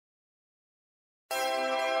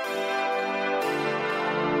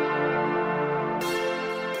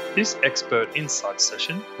This Expert Insights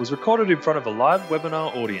session was recorded in front of a live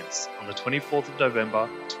webinar audience on the 24th of November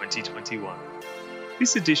 2021.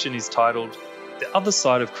 This edition is titled The Other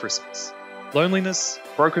Side of Christmas: Loneliness,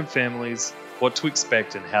 Broken Families, What to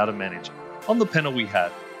Expect and How to Manage It. On the panel we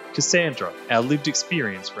had Cassandra, our lived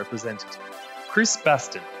experience representative, Chris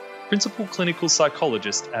Baston, Principal Clinical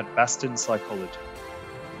Psychologist at Baston Psychology,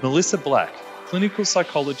 Melissa Black, Clinical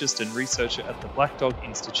Psychologist and Researcher at the Black Dog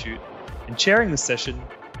Institute, and chairing the session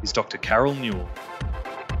is Dr. Carol Newell.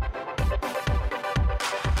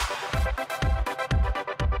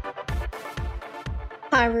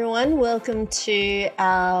 Hi everyone, welcome to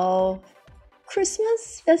our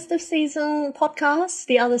Christmas festive season podcast,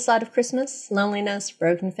 The Other Side of Christmas: Loneliness,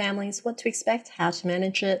 Broken Families, What to Expect, How to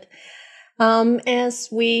Manage It. As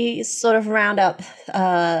we sort of round up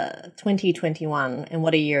 2021 and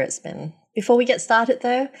what a year it's been. Before we get started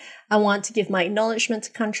though, I want to give my acknowledgement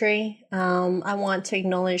to country. I want to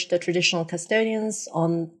acknowledge the traditional custodians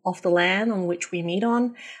of the land on which we meet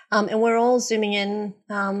on. And we're all zooming in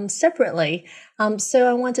separately. So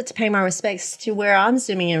I wanted to pay my respects to where I'm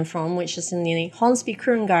zooming in from, which is in the Hornsby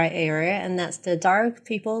Ku-ring-gai area, and that's the Darug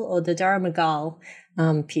people or the Darug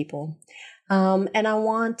people. And I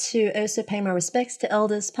want to also pay my respects to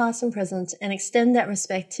elders past and present and extend that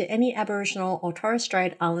respect to any Aboriginal or Torres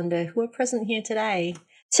Strait Islander who are present here today.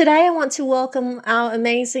 Today, I want to welcome our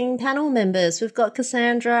amazing panel members. We've got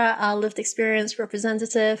Cassandra, our lived experience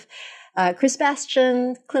representative, Chris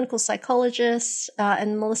Baston, clinical psychologist,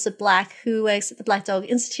 and Melissa Black, who works at the Black Dog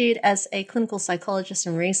Institute as a clinical psychologist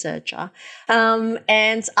and researcher.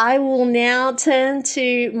 And I will now turn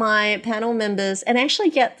to my panel members and actually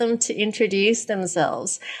get them to introduce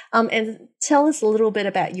themselves and tell us a little bit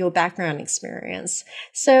about your background experience.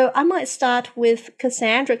 So I might start with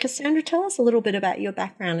Cassandra. Cassandra, tell us a little bit about your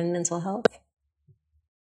background in mental health.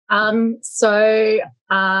 I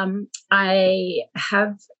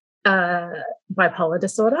have bipolar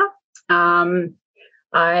disorder.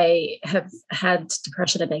 I have had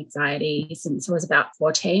depression and anxiety since I was about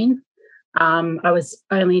 14. I was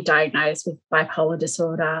only diagnosed with bipolar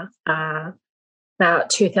disorder about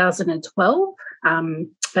 2012,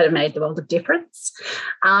 but it made the world of difference.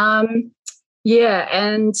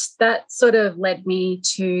 And that sort of led me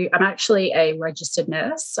to, I'm actually a registered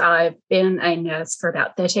nurse. I've been a nurse for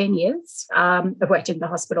about 13 years. I've worked in the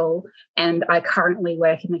hospital and I currently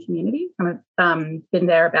work in the community. I've been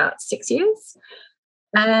there about 6 years.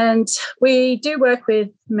 And we do work with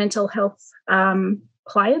mental health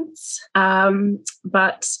clients.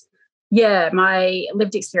 My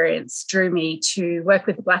lived experience drew me to work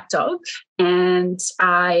with the Black Dog, and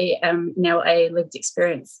I am now a lived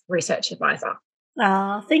experience research advisor.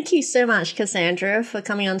 Thank you so much, Cassandra, for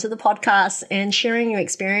coming onto the podcast and sharing your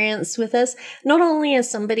experience with us, not only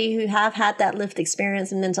as somebody who have had that lived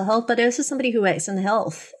experience in mental health, but also somebody who works in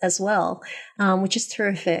health as well, which is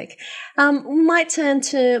terrific. We might turn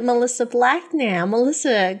to Melissa Black now.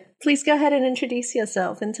 Melissa, please go ahead and introduce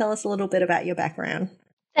yourself and tell us a little bit about your background.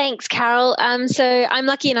 Thanks, Carol. So I'm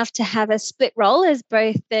lucky enough to have a split role as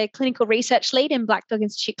both the clinical research lead in Black Dog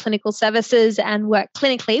Institute Clinical Services and work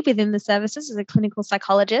clinically within the services as a clinical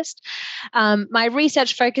psychologist. My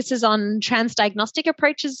research focuses on transdiagnostic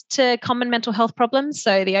approaches to common mental health problems,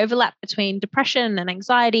 so the overlap between depression and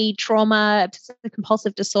anxiety, trauma,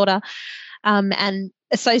 obsessive-compulsive disorder, and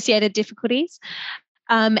associated difficulties.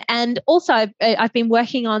 And also, I've been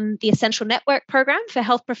working on the Essential Network program for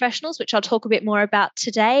health professionals, which I'll talk a bit more about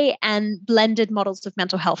today, and blended models of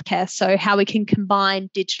mental health care, so how we can combine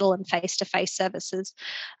digital and face-to-face services.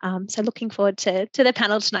 So looking forward to the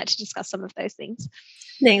panel tonight to discuss some of those things.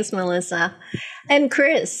 Thanks, Melissa. And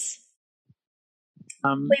Chris,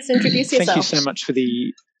 please introduce yourself. Thank you so much for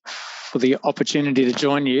the opportunity to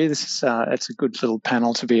join you. This is it's a good little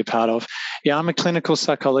panel to be a part of. Yeah, I'm a clinical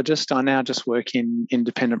psychologist. I now just work in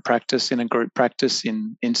independent practice, in a group practice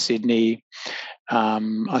in Sydney.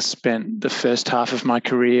 I spent the first half of my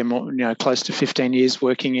career, close to 15 years,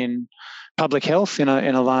 working in public health in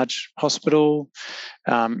a large hospital,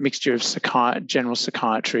 mixture of general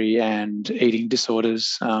psychiatry and eating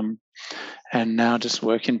disorders. And now just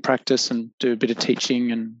work in practice and do a bit of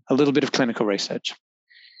teaching and a little bit of clinical research.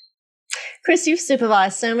 Chris, you've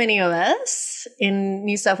supervised so many of us in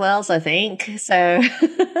New South Wales, I think. So I'm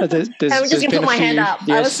just going to put my hand up.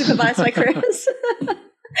 Yes. I was supervised by Chris.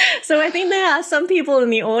 So I think there are some people in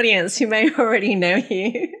the audience who may already know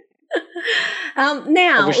you.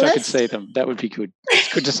 Now, I wish I could see them. That would be good.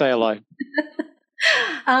 It's good to say hello.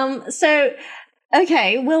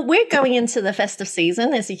 Okay, well, we're going into the festive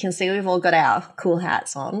season. As you can see, we've all got our cool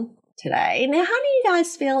hats on today. Now, how do you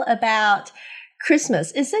guys feel about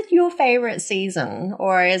Christmas, is it your favorite season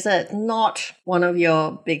or is it not one of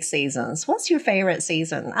your big seasons? What's your favorite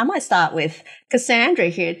season? I might start with Cassandra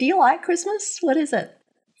here. Do you like Christmas? What is it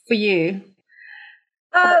for you?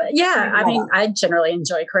 Yeah, I mean, I generally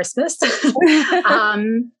enjoy Christmas.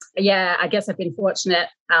 Yeah, I guess I've been fortunate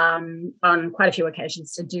on quite a few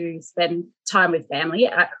occasions to spend time with family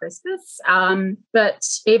at Christmas. But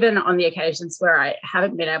even on the occasions where I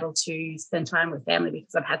haven't been able to spend time with family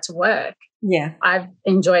because I've had to work, yeah, I've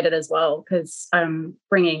enjoyed it as well because I'm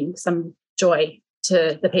bringing some joy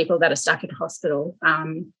to the people that are stuck in hospital.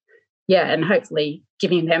 Yeah, and hopefully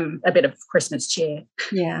giving them a bit of Christmas cheer.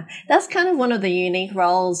 Yeah, that's kind of one of the unique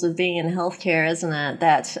roles of being in healthcare, isn't it?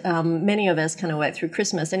 That many of us kind of work through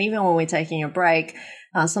Christmas. And even when we're taking a break,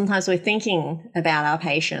 sometimes we're thinking about our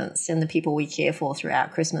patients and the people we care for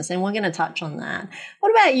throughout Christmas. And we're going to touch on that.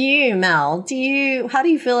 What about you, Mel? How do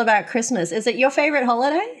you feel about Christmas? Is it your favorite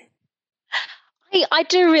holiday? I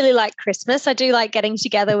do really like Christmas. I do like getting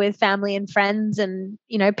together with family and friends, and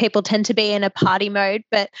people tend to be in a party mode.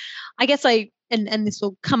 But I guess and this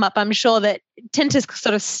will come up, I'm sure, that tend to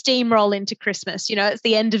sort of steamroll into Christmas. It's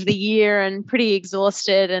the end of the year and pretty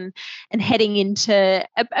exhausted and heading into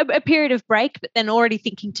a period of break, but then already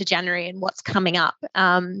thinking to January and what's coming up.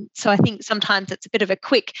 So I think sometimes it's a bit of a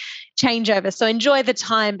quick changeover. So enjoy the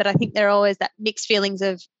time, but I think there are always that mixed feelings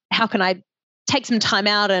of how can I take some time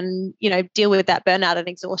out and deal with that burnout and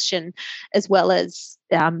exhaustion, as well as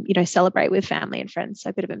celebrate with family and friends. So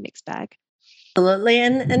a bit of a mixed bag. Absolutely,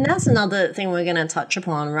 and that's another thing we're going to touch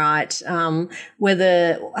upon, right?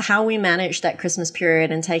 How we manage that Christmas period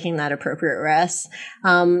and taking that appropriate rest,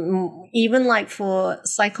 even like for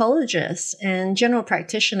psychologists and general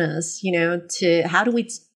practitioners, to how do we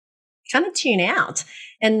kind of tune out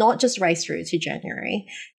and not just race through to January.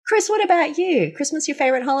 Chris, what about you? Christmas your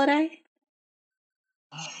favorite holiday?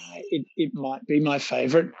 It might be my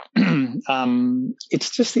favourite. It's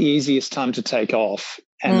just the easiest time to take off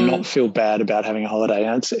and not feel bad about having a holiday.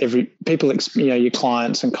 And it's your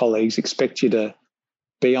clients and colleagues expect you to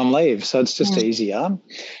be on leave, so it's just easier.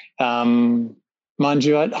 Mind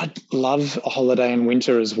you, I love a holiday in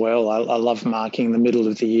winter as well. I love marking the middle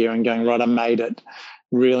of the year and going, right, I made it.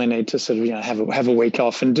 Really need to sort of have a week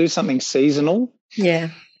off and do something seasonal. Yeah.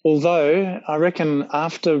 Although I reckon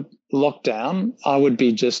after lockdown, I would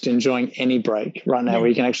be just enjoying any break right now where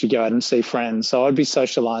you can actually go out and see friends. So I'd be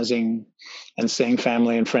socialising and seeing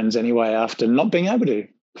family and friends anyway after not being able to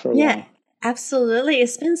for a while. Absolutely.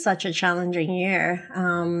 It's been such a challenging year,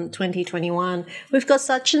 2021. We've got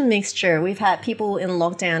such a mixture. We've had people in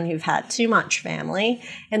lockdown who've had too much family,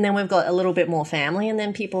 and then we've got a little bit more family, and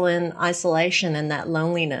then people in isolation and that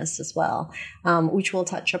loneliness as well, which we'll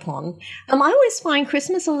touch upon. I always find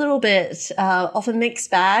Christmas a little bit of a mixed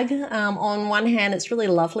bag. On one hand, it's really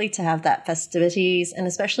lovely to have that festivities, and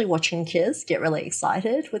especially watching kids get really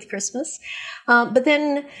excited with Christmas. But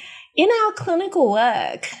then in our clinical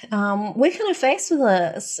work, we're kind of faced with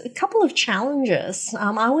a couple of challenges.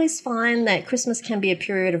 I always find that Christmas can be a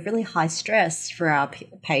period of really high stress for our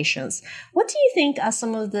patients. What do you think are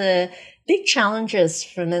some of the big challenges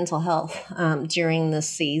for mental health during this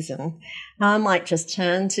season? I might just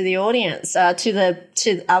turn to the audience,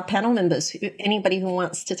 to our panel members, anybody who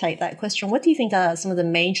wants to take that question. What do you think are some of the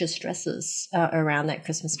major stresses around that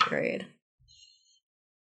Christmas period?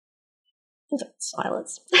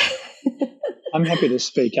 Silence. I'm happy to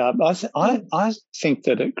speak up. I think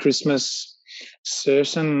that at Christmas,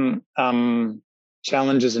 certain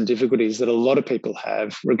challenges and difficulties that a lot of people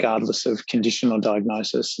have, regardless of condition or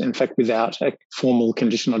diagnosis, in fact, without a formal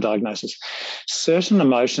condition or diagnosis, certain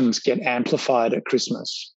emotions get amplified at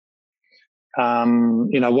Christmas.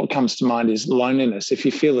 What comes to mind is loneliness. If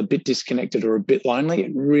you feel a bit disconnected or a bit lonely,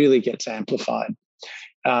 it really gets amplified.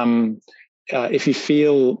 If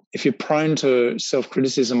you're prone to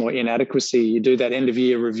self-criticism or inadequacy, you do that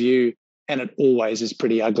end-of-year review and it always is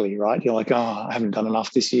pretty ugly, right? You're like, oh, I haven't done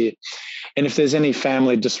enough this year. And if there's any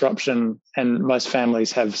family disruption, and most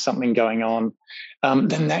families have something going on,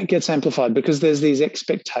 then that gets amplified because there's these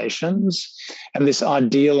expectations and this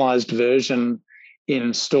idealized version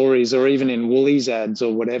in stories or even in Woolies ads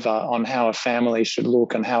or whatever on how a family should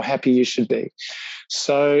look and how happy you should be.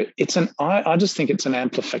 So I just think it's an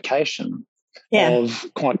amplification of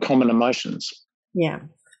quite common emotions. Yeah.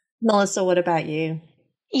 Melissa, what about you?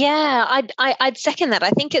 Yeah, I'd second that.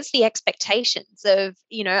 I think it's the expectations of,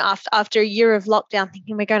 after a year of lockdown,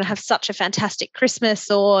 thinking we're going to have such a fantastic Christmas,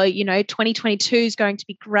 or 2022 is going to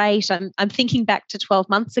be great. I'm thinking back to 12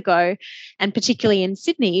 months ago, and particularly in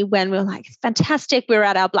Sydney, when we were like, fantastic, we were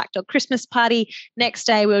at our Black Dog Christmas party. Next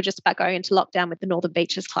day, we were just about going into lockdown with the Northern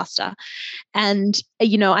Beaches cluster. And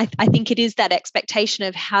I think it is that expectation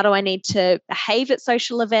of, how do I need to behave at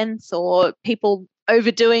social events, or people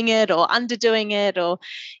overdoing it or underdoing it, or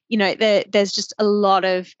there's just a lot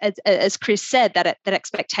of, as Chris said, that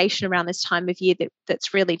expectation around this time of year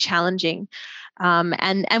that's really challenging,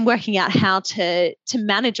 and working out how to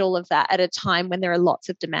manage all of that at a time when there are lots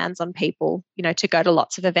of demands on people, to go to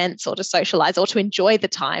lots of events or to socialize or to enjoy the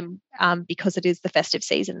time, because it is the festive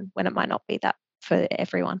season when it might not be that for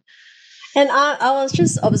everyone. And I was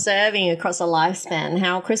just observing across a lifespan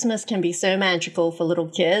how Christmas can be so magical for little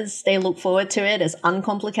kids. They look forward to it as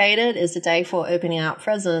uncomplicated as the day for opening out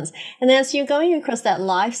presents. And as you're going across that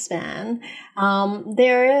lifespan,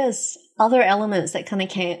 there is other elements that kind of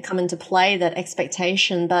can't come into play, that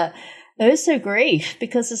expectation, but also grief,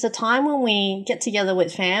 because it's a time when we get together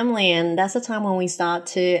with family, and that's a time when we start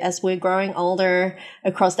to, as we're growing older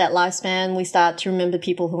across that lifespan, we start to remember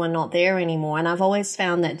people who are not there anymore. And I've always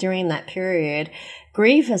found that during that period,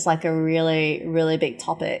 grief is like a really, really big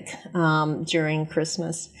topic during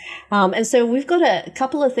Christmas. And so we've got a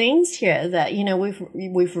couple of things here that,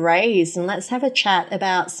 we've raised, and let's have a chat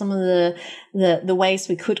about some of the ways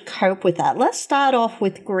we could cope with that. Let's start off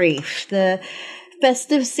with grief. The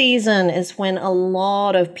festive season is when a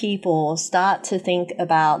lot of people start to think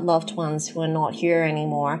about loved ones who are not here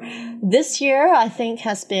anymore. This year, I think,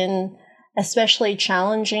 has been especially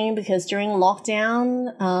challenging because during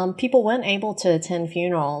lockdown, people weren't able to attend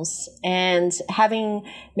funerals, and having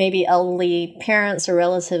maybe elderly parents or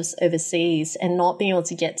relatives overseas and not being able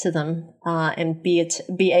to get to them and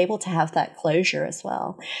be able to have that closure as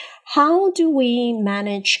well. How do we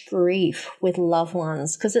manage grief with loved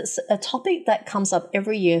ones? Because it's a topic that comes up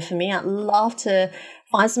every year for me. I'd love to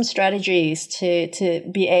find some strategies to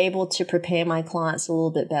be able to prepare my clients a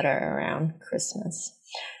little bit better around Christmas.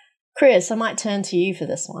 Chris, I might turn to you for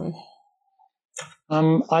this one.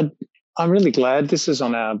 I'm really glad this is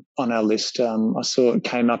on our list. I saw it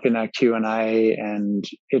came up in our Q&A, and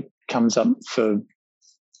it comes up for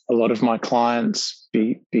a lot of my clients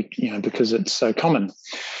because it's so common.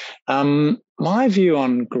 My view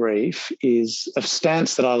on grief is a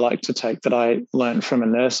stance that I like to take, that I learned from a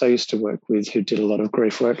nurse I used to work with who did a lot of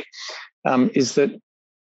grief work, is that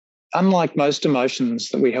unlike most emotions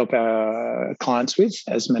that we help our clients with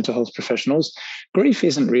as mental health professionals, grief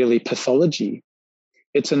isn't really pathology.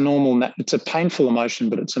 It's a painful emotion,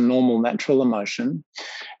 but it's a normal, natural emotion.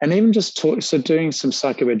 And even just doing some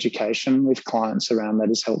psychoeducation with clients around that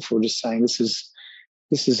is helpful. Just saying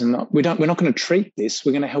we're not going to treat this.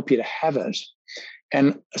 We're going to help you to have it.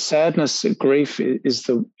 And sadness, grief is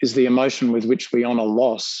the emotion with which we honour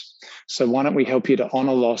loss. So why don't we help you to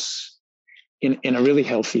honour loss in a really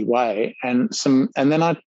healthy way? And then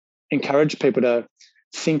I encourage people to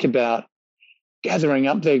think about gathering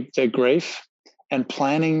up their grief and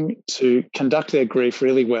planning to conduct their grief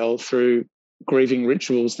really well through grieving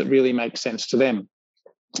rituals that really make sense to them.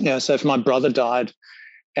 So if my brother died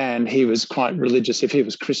and he was quite religious, if he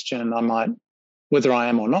was Christian, whether I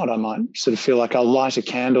am or not, I might sort of feel like I'll light a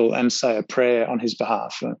candle and say a prayer on his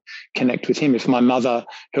behalf and connect with him. If my mother,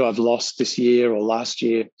 who I've lost this year or last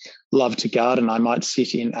year, loved to garden, I might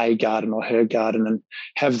sit in a garden or her garden and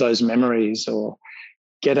have those memories, or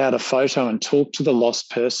get out a photo and talk to the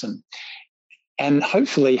lost person, and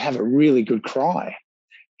hopefully have a really good cry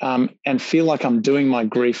and feel like I'm doing my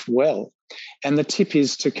grief well. And the tip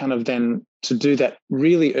is to kind of then to do that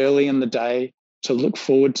really early in the day, to look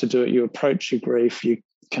forward to do it. You approach your grief, you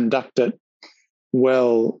conduct it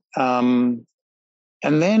well, and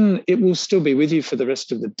then it will still be with you for the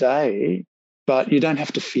rest of the day, but you don't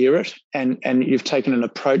have to fear it, and you've taken an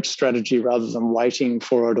approach strategy rather than waiting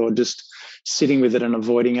for it or just sitting with it and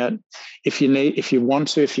avoiding it. If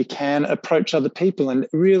you can, approach other people, and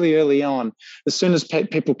really early on, as soon as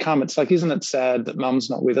people come, it's like, isn't it sad that mum's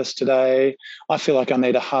not with us today? I feel like I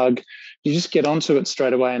need a hug. You just get onto it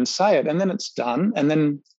straight away and say it, and then it's done, and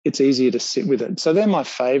then it's easier to sit with it. So they're my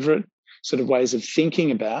favourite sort of ways of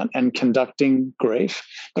thinking about and conducting grief.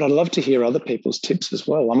 But I'd love to hear other people's tips as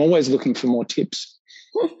well. I'm always looking for more tips.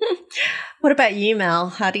 What about you, Mel?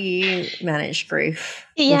 How do you manage grief?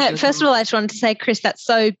 Yeah, first of all, I just wanted to say, Chris, that's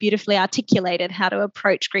so beautifully articulated how to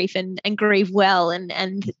approach grief and grieve well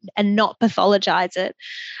and not pathologize it.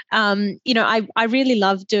 I really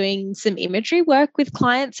love doing some imagery work with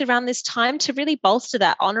clients around this time to really bolster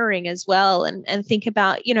that honoring as well, and think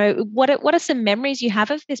about, what are some memories you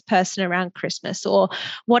have of this person around Christmas, or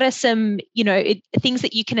what are some, things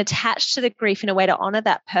that you can attach to the grief in a way to honor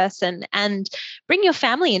that person, and bring your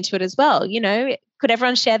family into it as well. Could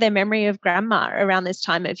everyone share their memory of grandma around this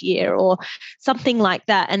time of year, or something like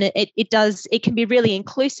that? And it can be really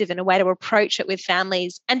inclusive in a way to approach it with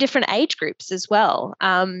families and different age groups as well.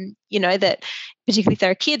 That particularly if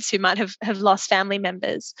there are kids who might have lost family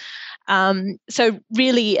members. So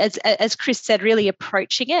really, as Chris said, really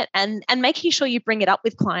approaching it and making sure you bring it up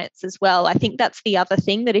with clients as well. I think that's the other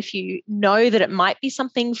thing, that if you know that it might be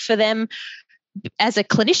something for them, as a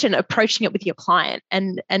clinician, approaching it with your client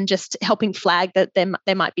and just helping flag that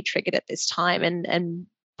they might be triggered at this time, and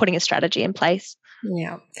putting a strategy in place.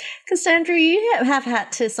 Yeah. Cassandra, you have had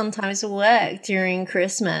to sometimes work during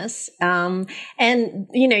Christmas. And,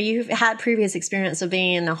 you've had previous experience of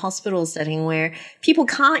being in a hospital setting where people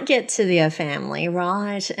can't get to their family,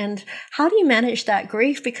 right? And how do you manage that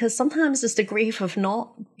grief? Because sometimes it's the grief of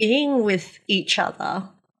not being with each other.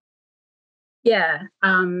 Yeah,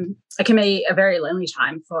 it can be a very lonely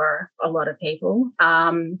time for a lot of people.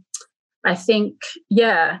 I think,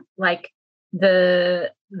 like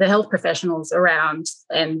the health professionals around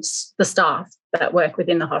and the staff that work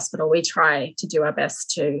within the hospital, we try to do our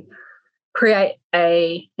best to create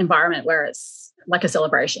a environment where it's like a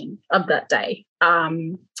celebration of that day,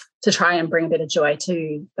 to try and bring a bit of joy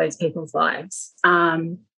to those people's lives.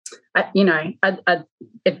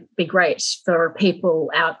 It'd be great for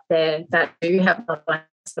people out there that do have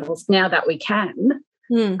hospitals now that we can,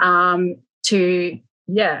 to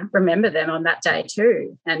remember them on that day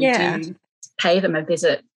too, and to pay them a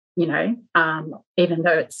visit. Even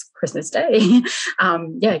though it's Christmas Day,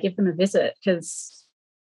 give them a visit, because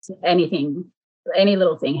any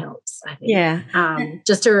little thing helps, I think. Yeah,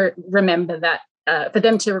 just to remember that, for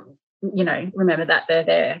them to remember that they're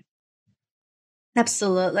there.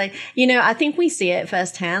 Absolutely. I think we see it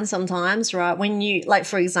firsthand sometimes, right? When you, like,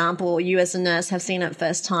 for example, you as a nurse have seen it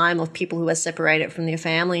first time of people who are separated from their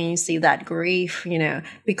family, and you see that grief,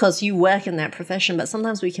 because you work in that profession. But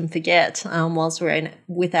sometimes we can forget, whilst we're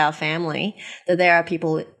with our family, that there are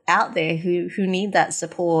people out there who need that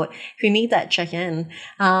support, who need that check-in.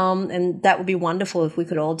 And that would be wonderful if we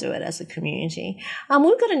could all do it as a community.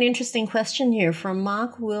 We've got an interesting question here from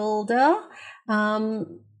Mark Wilder.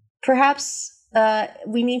 Perhaps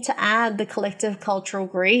we need to add the collective cultural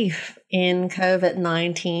grief in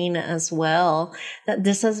COVID-19 as well, that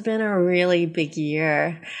this has been a really big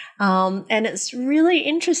year. And it's really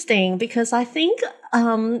interesting because I think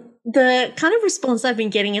the kind of response I've been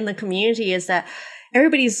getting in the community is that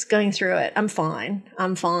everybody's going through it. I'm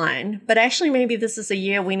fine. But actually, maybe this is a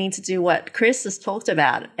year we need to do what Chris has talked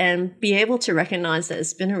about and be able to recognize that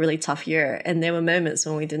it's been a really tough year. And there were moments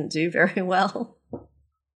when we didn't do very well.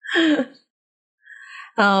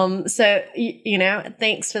 So,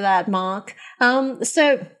 thanks for that, Mark.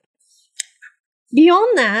 So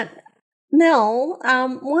beyond that, Mel,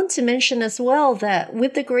 want to mention as well that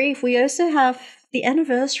with the grief, we also have the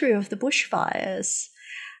anniversary of the bushfires.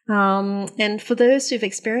 And for those who've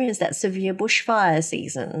experienced that severe bushfire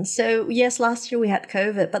season. So yes, last year we had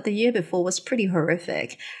COVID, but the year before was pretty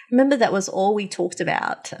horrific. Remember, that was all we talked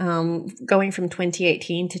about, going from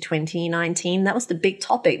 2018 to 2019. That was the big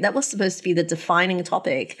topic. That was supposed to be the defining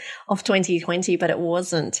topic of 2020, but it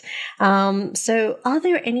wasn't. So are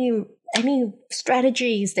there any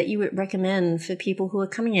strategies that you would recommend for people who are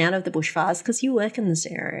coming out of the bushfires? Because you work in this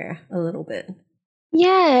area a little bit.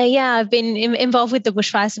 Yeah. I've been involved with the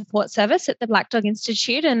Bushfire Support Service at the Black Dog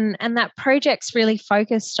Institute, and that project's really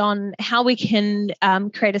focused on how we can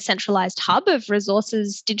create a centralised hub of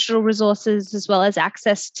resources, digital resources, as well as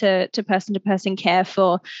access to person-to-person care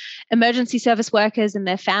for emergency service workers and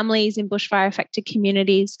their families in bushfire-affected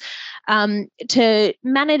communities, to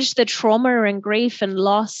manage the trauma and grief and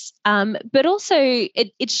loss. But also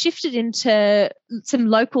it shifted into some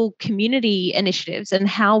local community initiatives and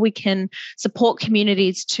how we can support communities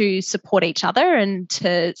to support each other and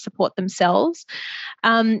to support themselves.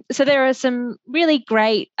 So there are some really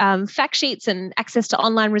great fact sheets and access to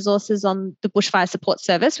online resources on the Bushfire Support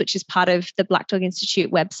Service, which is part of the Black Dog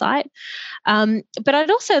Institute website. But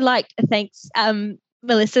I'd also like to thank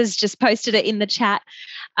Melissa's just posted it in the chat.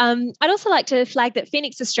 I'd also like to flag that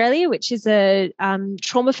Phoenix Australia, which is a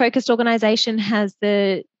trauma-focused organisation, has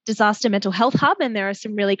the disaster mental health hub, and there are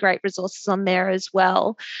some really great resources on there as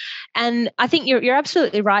well. And I think you're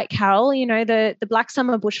absolutely right, Carol. You know, the Black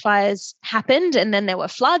Summer bushfires happened, and then there were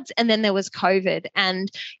floods, and then there was COVID. And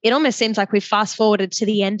it almost seems like we've fast forwarded to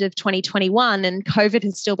the end of 2021 and COVID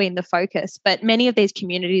has still been the focus. But many of these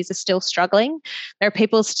communities are still struggling. There are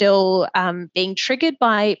people still being triggered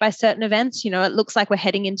by certain events. You know, it looks like we're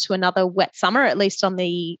heading into another wet summer, at least on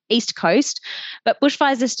the East Coast. But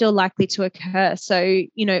bushfires are still likely to occur. So,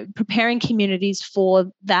 you know, preparing communities for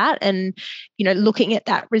that and, you know, looking at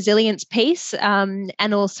that resilience piece and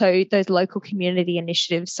also those local community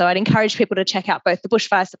initiatives. So I'd encourage people to check out both the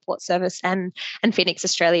Bushfire Support Service and Phoenix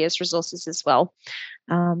Australia's resources as well,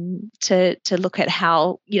 to look at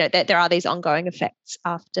how, you know, there are these ongoing effects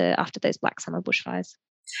after those Black Summer bushfires.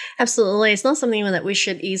 Absolutely. It's not something that we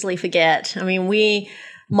should easily forget. I mean, we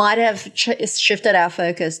might have shifted our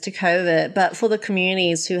focus to COVID, but for the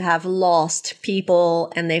communities who have lost people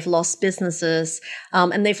and they've lost businesses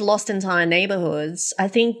and they've lost entire neighborhoods, I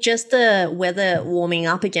think just the weather warming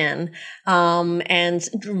up again and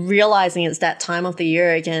realizing it's that time of the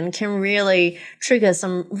year again can really trigger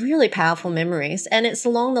some really powerful memories. And it's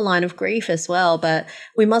along the line of grief as well, but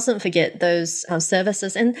we mustn't forget those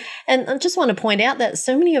services. And I just want to point out that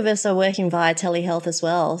so many of us are working via telehealth as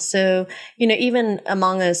well. So, you know, even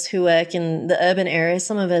among us who work in the urban areas,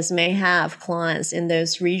 some of us may have clients in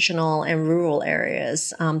those regional and rural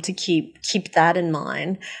areas to keep that in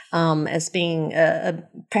mind as being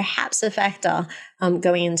perhaps a factor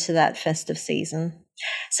going into that festive season.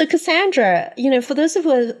 So, Cassandra, you know, for those who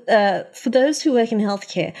work in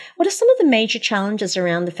healthcare, what are some of the major challenges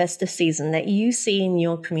around the festive season that you see in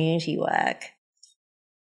your community work?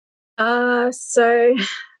 So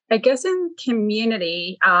I guess in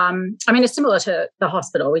community, I mean, it's similar to the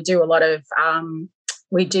hospital. We do a lot of,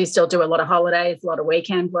 we do still do a lot of holidays, a lot of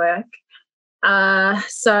weekend work.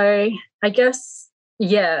 So I guess,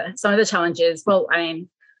 yeah, some of the challenges, well, I mean,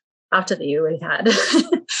 after the year we've had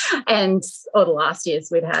or the last years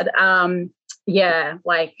we've had, yeah,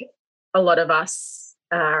 like a lot of us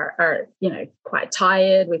are, you know, quite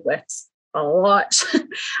tired. We've worked a lot.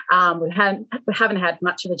 We haven't had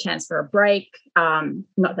much of a chance for a break.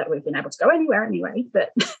 Not that we've been able to go anywhere anyway,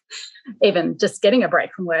 but even just getting a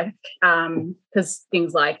break from work, because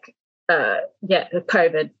things like, the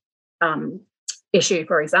COVID issue,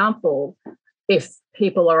 for example, if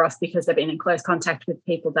people are off because they've been in close contact with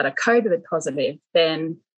people that are COVID positive,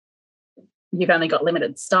 then you've only got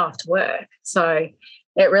limited staff to work. So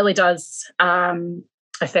it really does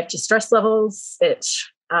affect your stress levels. It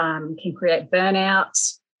can create burnout.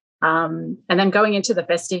 And then going into the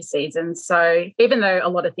festive season. So even though a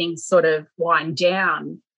lot of things sort of wind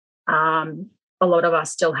down, a lot of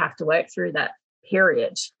us still have to work through that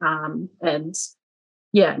period. And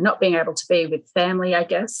yeah, not being able to be with family, I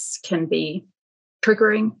guess, can be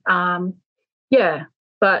triggering. Yeah,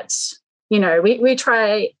 but, you know, we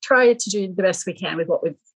try to do the best we can with what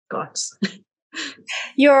we've got.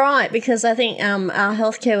 You're right, because I think our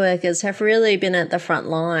healthcare workers have really been at the front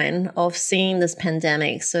line of seeing this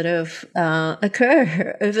pandemic sort of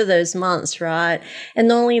occur over those months, right? And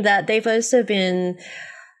not only that, they've also been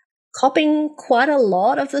copping quite a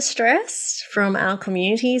lot of the stress from our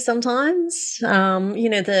community sometimes. You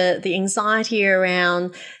know, the anxiety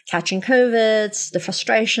around catching COVID, the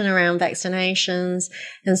frustration around vaccinations.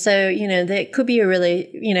 And so, you know, there could be a really,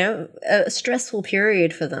 you know, a stressful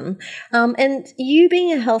period for them. And you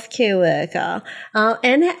being a healthcare worker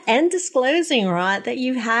and disclosing, right, that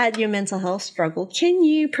you've had your mental health struggle, can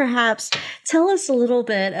you perhaps tell us a little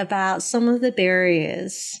bit about some of the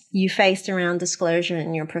barriers you faced around disclosure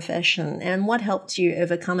in your profession and what helped you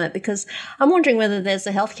overcome it? Because I'm wondering whether there's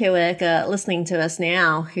a healthcare worker listening to us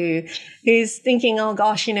now who's thinking, oh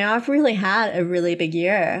gosh, you know, I've really had a really big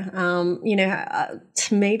year. You know,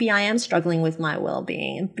 maybe I am struggling with my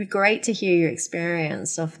well-being. It'd be great to hear your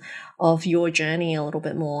experience of your journey a little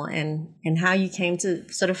bit more and how you came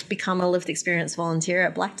to sort of become a lived experience volunteer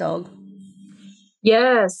at Black Dog.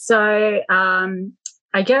 Yeah, so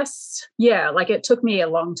I guess, yeah, like it took me a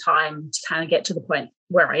long time to kind of get to the point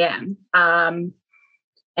where I am.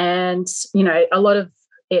 And, you know, a lot of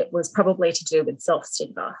it was probably to do with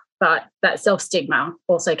self-stigma, but that self-stigma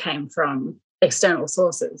also came from external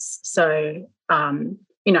sources. So,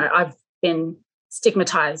 you know, I've been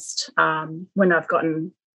stigmatized when I've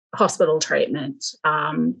gotten hospital treatment.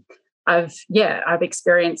 I've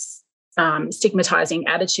experienced stigmatizing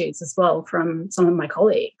attitudes as well from some of my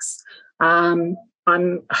colleagues.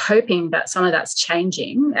 I'm hoping that some of that's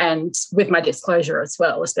changing, and with my disclosure as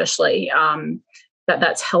well, especially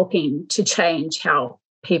that's helping to change how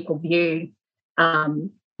people view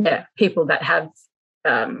people that have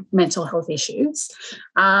mental health issues.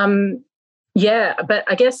 Yeah, but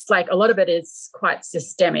I guess like a lot of it is quite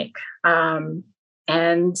systemic.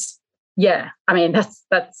 And yeah, I mean,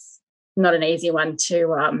 that's not an easy one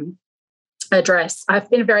to address. I've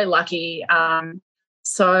been very lucky.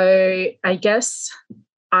 So I guess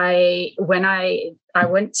when I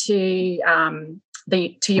went to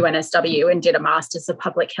UNSW and did a Masters of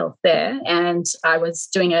Public Health there, and I was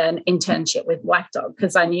doing an internship with Black Dog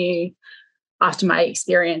because I knew after my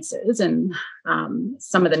experiences and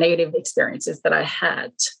some of the negative experiences that I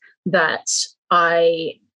had that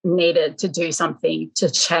I needed to do something to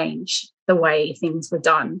change the way things were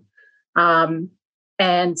done.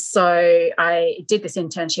 And so I did this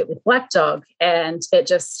internship with Black Dog, and it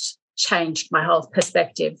just changed my whole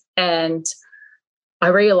perspective. And I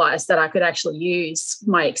realised that I could actually use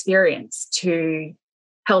my experience to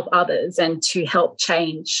help others and to help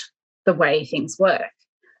change the way things work.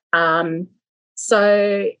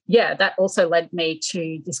 So, yeah, that also led me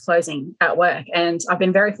to disclosing at work. And I've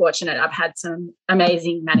been very fortunate. I've had some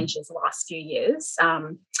amazing managers the last few years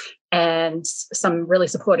and some really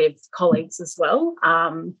supportive colleagues as well.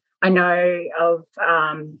 I know of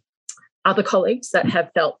other colleagues that have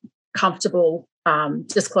felt comfortable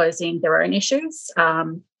disclosing their own issues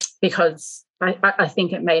because I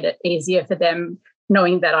think it made it easier for them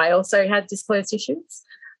knowing that I also had disclosed issues.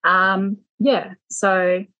 Yeah,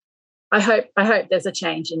 so I hope there's a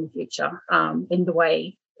change in the future in the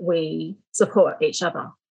way we support each other.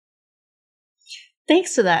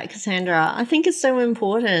 Thanks for that, Cassandra. I think it's so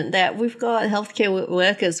important that we've got healthcare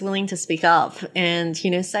workers willing to speak up and,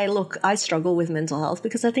 say, look, I struggle with mental health,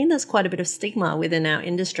 because I think there's quite a bit of stigma within our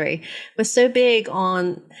industry. We're so big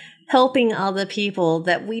on helping other people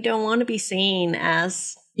that we don't want to be seen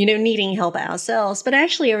as, needing help ourselves, but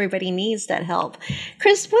actually everybody needs that help.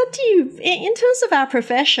 Chris, what do you, in terms of our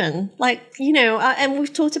profession, and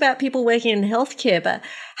we've talked about people working in healthcare, but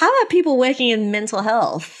how about people working in mental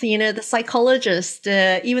health? The psychologists,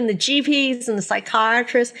 even the GPs and the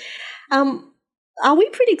psychiatrists. Are we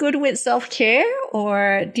pretty good with self-care,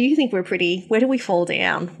 or do you think where do we fall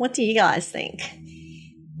down? What do you guys think?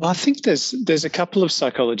 Well, I think there's a couple of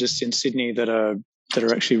psychologists in Sydney that are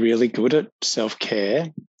actually really good at self-care,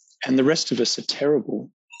 and the rest of us are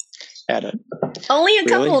terrible at it. Only a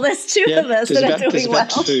couple. There's two of us that are doing well. There's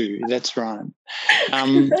about two. That's right.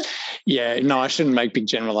 I shouldn't make big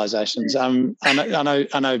generalizations. I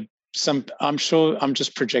know some. I'm sure I'm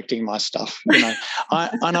just projecting my stuff.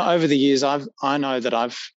 I know over the years I know that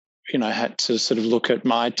I've had to sort of look at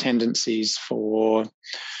my tendencies for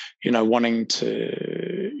wanting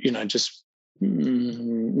to just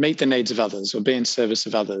meet the needs of others or be in service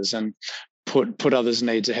of others and put others'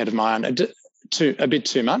 needs ahead of my own a bit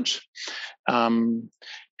too much. And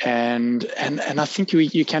I think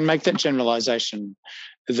you can make that generalisation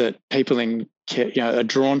that people are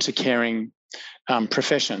drawn to caring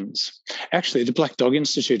professions. Actually, the Black Dog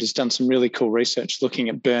Institute has done some really cool research looking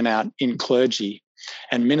at burnout in clergy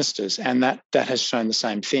and ministers, and that has shown the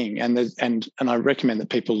same thing. And I recommend that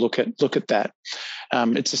people look at that.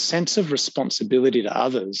 It's a sense of responsibility to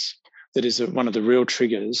others that is one of the real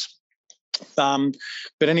triggers. But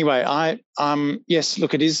anyway, yes,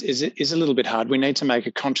 look, it is a little bit hard. We need to make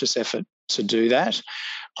a conscious effort to do that.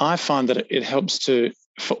 I find that it helps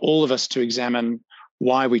for all of us to examine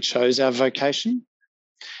why we chose our vocation,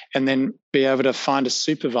 and then be able to find a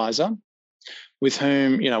supervisor with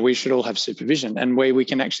whom, we should all have supervision, and where we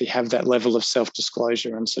can actually have that level of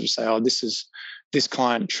self-disclosure and sort of say, oh, this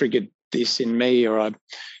client triggered this in me, or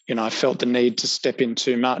I felt the need to step in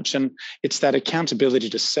too much. And it's that accountability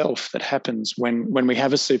to self that happens when we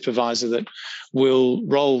have a supervisor that will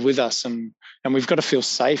roll with us, and we've got to feel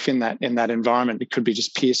safe in that environment. It could be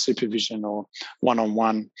just peer supervision or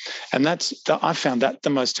one-on-one. And I found that the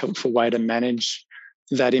most helpful way to manage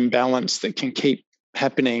that imbalance that can keep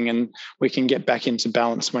happening, and we can get back into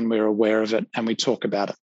balance when we're aware of it and we talk about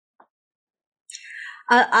it.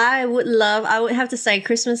 I would have to say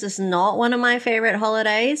Christmas is not one of my favorite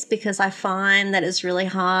holidays, because I find that it's really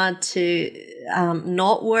hard to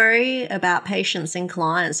not worry about patients and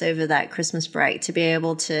clients over that Christmas break, to be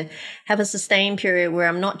able to have a sustained period where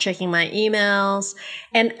I'm not checking my emails,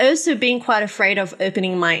 and also being quite afraid of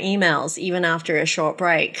opening my emails even after a short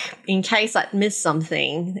break in case I'd miss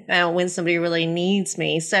something when somebody really needs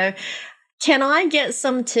me. So can I get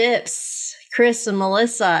some tips, Chris and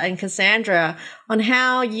Melissa and Cassandra, on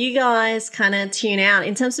how you guys kind of tune out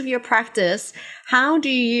in terms of your practice? How do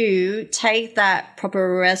you take that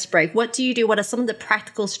proper rest break? What do you do? What are some of the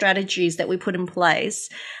practical strategies that we put in place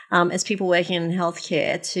as people working in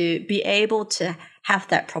healthcare to be able to have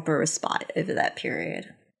that proper respite over that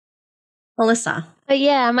period? Melissa. But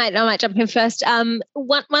yeah, I might jump in first.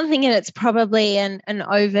 One thing, and it's probably an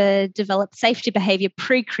overdeveloped safety behaviour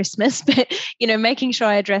pre-Christmas, but making sure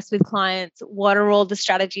I address with clients what are all the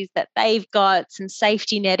strategies that they've got, some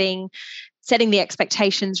safety netting, setting the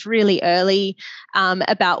expectations really early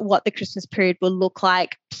about what the Christmas period will look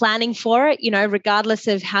like, planning for it, regardless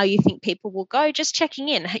of how you think people will go, just checking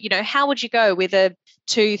in. How would you go with a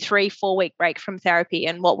 2, 3, 4 week break from therapy,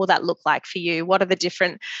 and what will that look like for you? What are the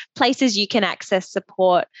different places you can access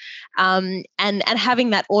support, and having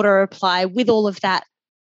that auto reply with all of that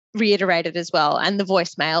reiterated as well, and the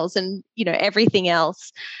voicemails and everything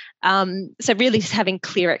else. So really just having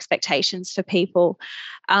clear expectations for people.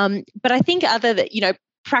 But I think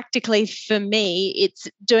practically for me, it's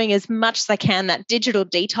doing as much as I can, that digital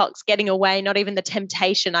detox, getting away, not even the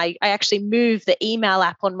temptation. I actually move the email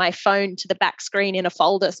app on my phone to the back screen in a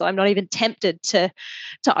folder, so I'm not even tempted to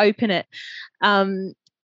open it.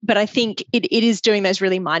 But I think it is doing those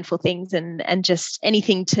really mindful things and just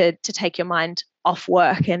anything to take your mind off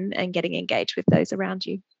work and getting engaged with those around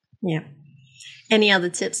you. Yeah. Any other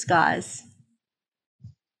tips, guys?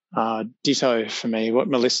 Ditto for me. What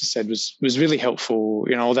Melissa said was really helpful.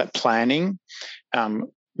 All that planning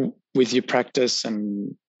with your practice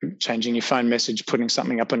and changing your phone message, putting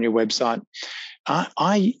something up on your website.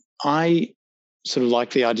 I sort of like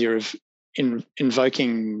the idea of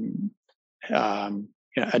invoking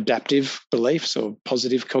adaptive beliefs or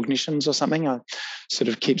positive cognitions or something. I sort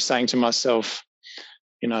of keep saying to myself,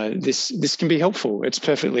 this can be helpful. It's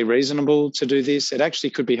perfectly reasonable to do this. It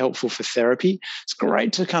actually could be helpful for therapy. It's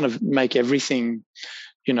great to kind of make everything,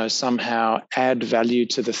 somehow add value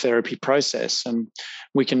to the therapy process. And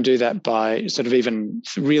we can do that by sort of even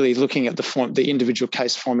really looking at the individual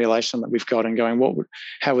case formulation that we've got and going,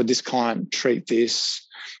 how would this client treat this?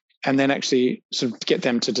 And then actually sort of get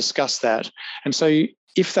them to discuss that. And so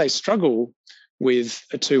if they struggle with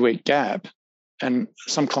a 2-week gap, and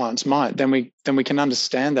some clients might, then we can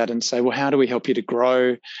understand that and say, well, how do we help you to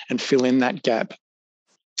grow and fill in that gap?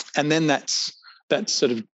 And then that's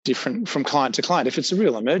sort of different from client to client. If it's a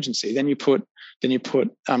real emergency, then you put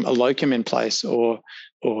a locum in place or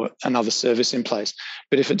another service in place.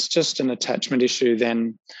 But if it's just an attachment issue,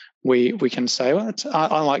 then we can say, well,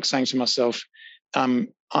 I like saying to myself,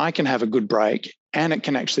 I can have a good break and it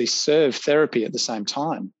can actually serve therapy at the same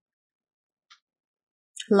time.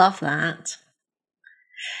 Love that.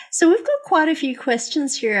 So we've got quite a few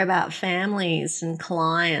questions here about families and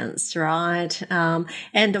clients, right?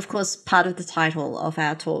 And of course, part of the title of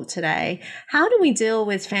our talk today, how do we deal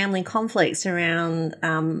with family conflicts around,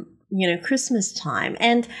 Christmas time?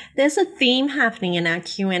 And there's a theme happening in our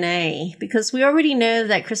Q&A because we already know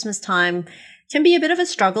that Christmas time can be a bit of a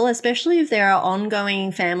struggle, especially if there are ongoing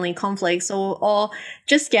family conflicts or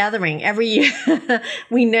just gathering every year.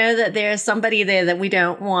 We know that there's somebody there that we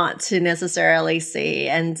don't want to necessarily see,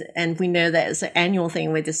 and we know that it's an annual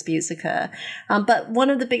thing where disputes occur. But one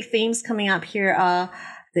of the big themes coming up here are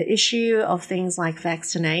the issue of things like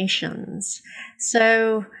vaccinations.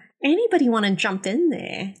 So anybody want to jump in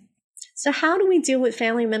there? So how do we deal with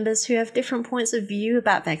family members who have different points of view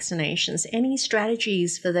about vaccinations? Any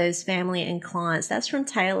strategies for those family and clients? That's from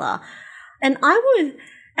Taylor. And I would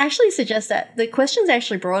actually suggest that the question's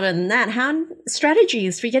actually broader than that. How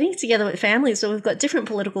strategies for getting together with families? So we've got different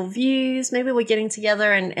political views. Maybe we're getting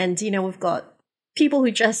together and we've got people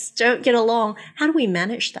who just don't get along. How do we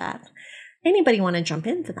manage that? Anybody want to jump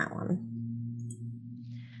in for that one?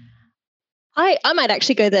 I might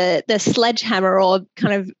actually go the sledgehammer or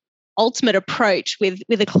kind of ultimate approach with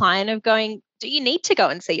a client of going, do you need to go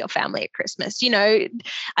and see your family at Christmas? I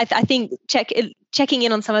think checking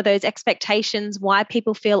in on some of those expectations, why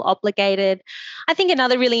people feel obligated. I think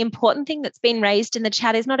another really important thing that's been raised in the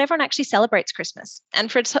chat is not everyone actually celebrates Christmas.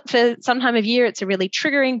 And for some time of year, it's a really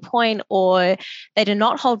triggering point, or they do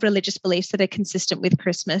not hold religious beliefs that are consistent with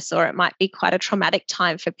Christmas, or it might be quite a traumatic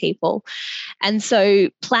time for people. And so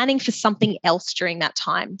planning for something else during that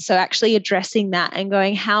time. So actually addressing that and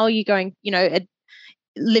going, how are you going,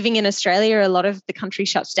 living in Australia, a lot of the country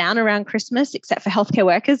shuts down around Christmas, except for healthcare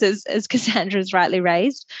workers, as Cassandra's rightly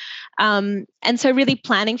raised. And so really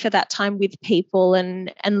planning for that time with people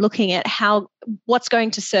and looking at what's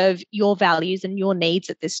going to serve your values and your needs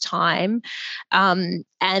at this time. I'm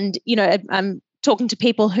talking to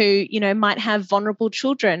people who, might have vulnerable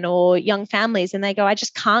children or young families, and they go, I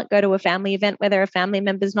just can't go to a family event where there are family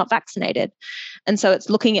members not vaccinated. And so it's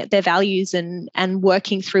looking at their values and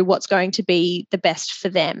working through what's going to be the best for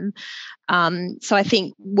them. So I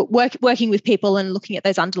think working with people and looking at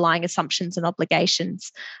those underlying assumptions and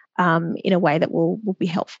obligations in a way that will be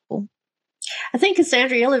helpful. I think,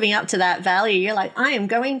 Cassandra, you're living up to that value. You're like, I am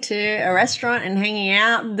going to a restaurant and hanging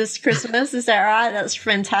out this Christmas. Is that right? That's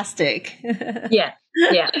fantastic. Yeah,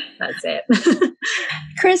 that's it.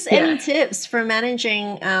 Chris, any tips for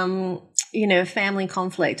managing, family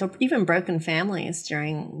conflict or even broken families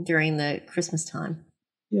during the Christmas time?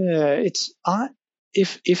 Yeah,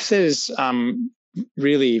 if there's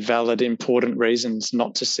really valid, important reasons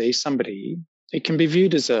not to see somebody, it can be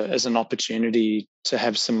viewed as an opportunity to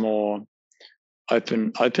have some more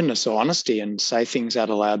openness or honesty and say things out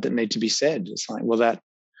aloud that need to be said. It's like, well,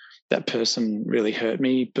 that person really hurt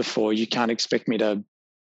me before. You can't expect me to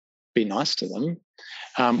be nice to them.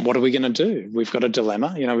 What are we going to do? We've got a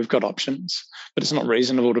dilemma. We've got options, but it's not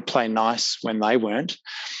reasonable to play nice when they weren't.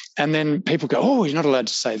 And then people go, oh, you're not allowed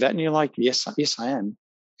to say that. And you're like, yes, I am.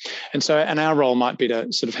 And so, and our role might be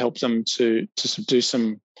to sort of help them to do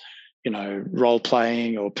some, role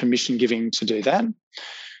playing or permission giving to do that.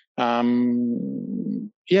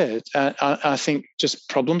 I think just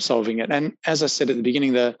problem solving it. And as I said at the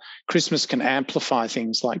beginning, the Christmas can amplify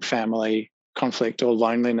things like family conflict or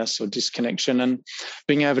loneliness or disconnection, and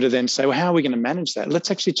being able to then say, well, how are we going to manage that?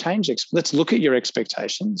 Let's actually let's look at your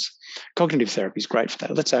expectations. Cognitive therapy is great for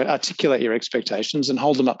that. Let's articulate your expectations and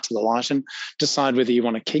hold them up to the light and decide whether you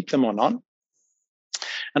want to keep them or not.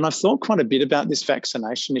 And I've thought quite a bit about this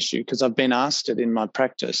vaccination issue because I've been asked it in my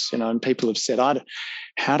practice, and people have said,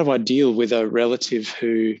 how do I deal with a relative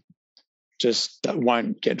who just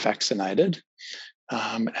won't get vaccinated?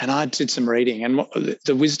 And I did some reading, and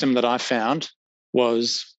the wisdom that I found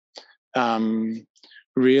was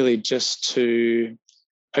really just to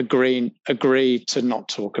agree to not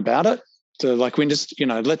talk about it. So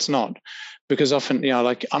let's not. Because often,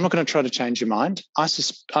 I'm not going to try to change your mind. I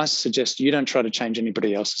suggest you don't try to change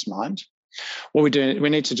anybody else's mind. What we do, we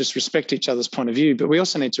need to just respect each other's point of view, but we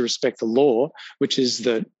also need to respect the law, which is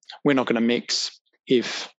that we're not going to mix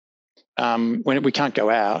when we can't go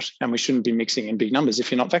out, and we shouldn't be mixing in big numbers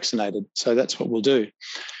if you're not vaccinated. So that's what we'll do.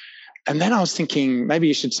 And then I was thinking, maybe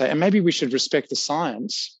you should say, and maybe we should respect the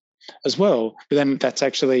science as well. But then that's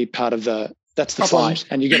actually part of that's the fight,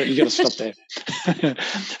 and you got to stop there.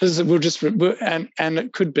 And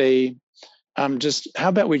it could be just how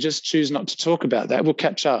about we just choose not to talk about that? We'll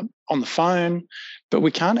catch up on the phone, but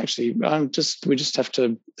we can't actually. We just have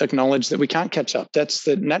to acknowledge that we can't catch up. That's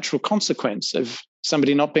the natural consequence of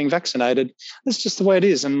somebody not being vaccinated. That's just the way it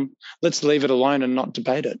is, and let's leave it alone and not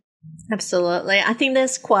debate it. Absolutely. I think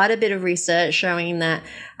there's quite a bit of research showing that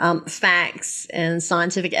facts and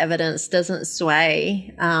scientific evidence doesn't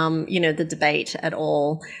sway, the debate at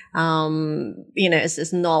all.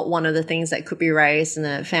 It's not one of the things that could be raised in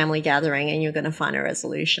a family gathering and you're going to find a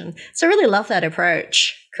resolution. So I really love that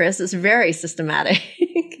approach, Chris. It's very systematic.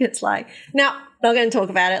 It's like, no, not going to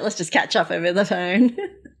talk about it. Let's just catch up over the phone.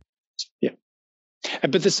 Yeah.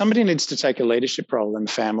 But somebody needs to take a leadership role in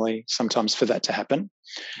the family sometimes for that to happen,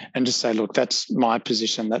 and just say, look, that's my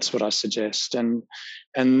position. That's what I suggest. And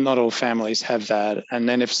not all families have that. And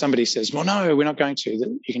then if somebody says, well, no, we're not going to,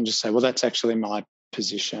 you can just say, well, that's actually my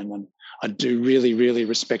position. And I do really, really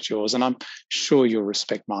respect yours. And I'm sure you'll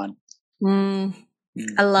respect mine.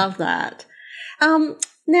 I love that.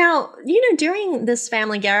 Now, during this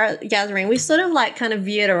family gathering, we sort of kind of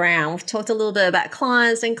veered around. We've talked a little bit about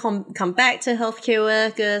clients and come back to healthcare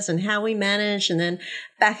workers and how we manage and then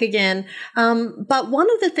back again. But one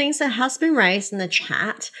of the things that has been raised in the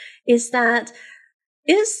chat is that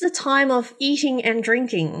is the time of eating and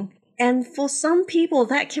drinking. And for some people,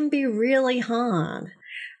 that can be really hard.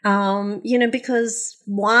 Because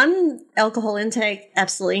one, alcohol intake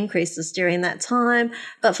absolutely increases during that time.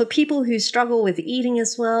 But for people who struggle with eating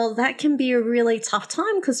as well, that can be a really tough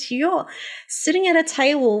time because you're sitting at a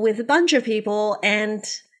table with a bunch of people and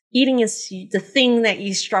eating is the thing that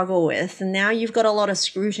you struggle with. And now you've got a lot of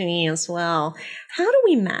scrutiny as well. How do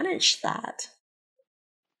we manage that?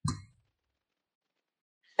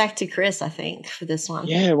 Back to Chris, I think, for this one.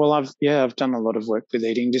 Yeah, well, I've done a lot of work with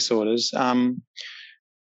eating disorders.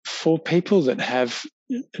 For people that have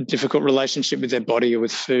a difficult relationship with their body or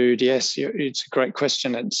with food, yes, it's a great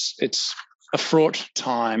question. It's a fraught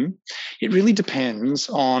time. It really depends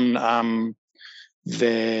on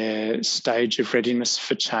their stage of readiness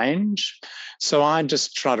for change. So I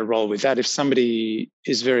just try to roll with that. If somebody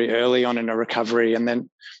is very early on in a recovery and then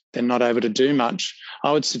they're not able to do much,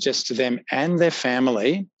 I would suggest to them and their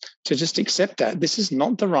family to just accept that. This is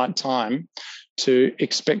not the right time to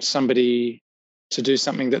expect somebody to do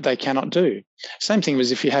something that they cannot do. Same thing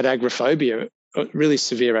was if you had agoraphobia, really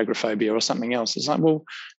severe agoraphobia or something else. It's like, well,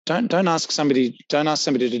 don't ask somebody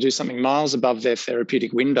to do something miles above their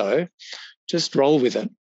therapeutic window. Just roll with it.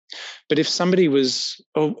 But if somebody was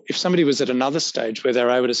at another stage where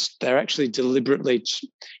they're actually deliberately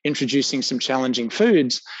introducing some challenging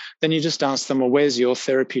foods, then you just ask them, well, where's your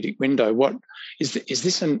therapeutic window? What is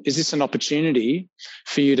this an opportunity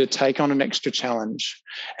for you to take on an extra challenge?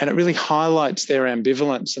 And it really highlights their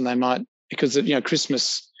ambivalence, and they might, because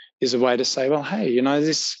Christmas is a way to say, well, hey,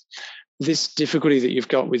 this difficulty that you've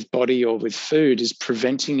got with body or with food is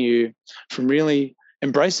preventing you from really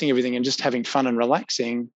embracing everything and just having fun and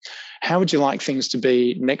relaxing. How would you like things to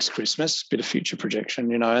be next Christmas? Bit of future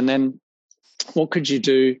projection, and then what could you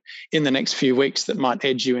do in the next few weeks that might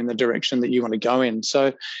edge you in the direction that you want to go in?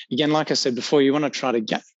 So again, like I said before, you want to try to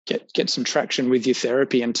get some traction with your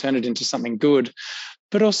therapy and turn it into something good,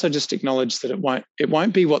 but also just acknowledge that it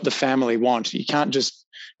won't be what the family want. You can't just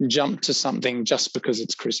jump to something just because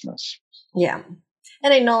it's Christmas. Yeah.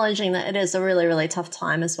 And acknowledging that it is a really, really tough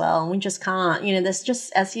time as well. And we just can't, there's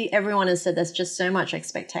just, everyone has said, there's just so much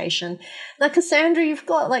expectation. Now, Cassandra, you've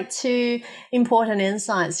got two important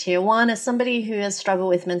insights here. One is somebody who has struggled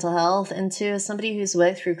with mental health, and two is somebody who's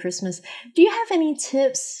worked through Christmas. Do you have any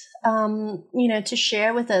tips, to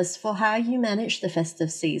share with us for how you manage the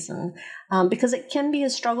festive season? Because it can be a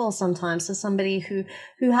struggle sometimes for somebody who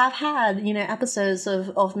have had, episodes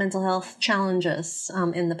of mental health challenges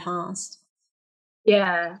in the past.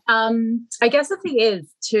 Yeah, I guess the thing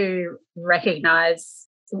is to recognize,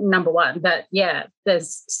 number one, that,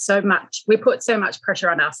 there's so much, we put so much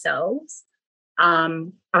pressure on ourselves.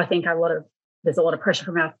 I think there's a lot of pressure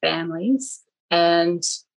from our families, and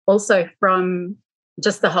also from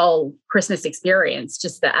just the whole Christmas experience,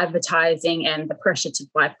 just the advertising and the pressure to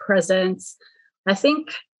buy presents. I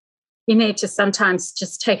think you need to sometimes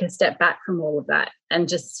just take a step back from all of that and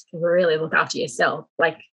just really look after yourself.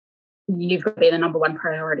 You've got to be the number one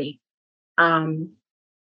priority. Do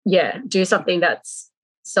something that's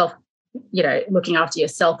looking after your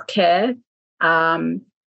self-care.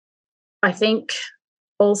 I think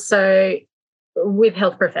also with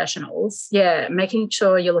health professionals, making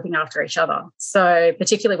sure you're looking after each other. So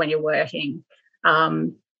particularly when you're working,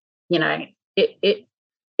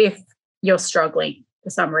 if you're struggling for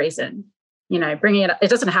some reason, bringing it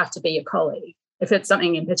doesn't have to be your colleague. If it's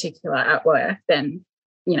something in particular at work, then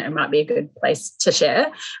it might be a good place to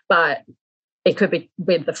share, but it could be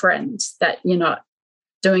with the friends that you're not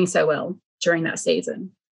doing so well during that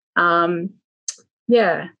season. And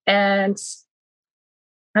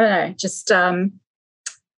I don't know, just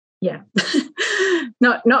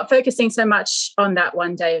not focusing so much on that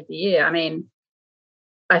one day of the year. I mean,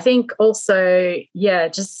 I think also,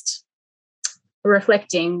 just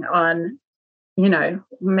reflecting on,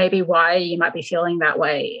 maybe why you might be feeling that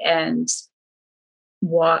way, and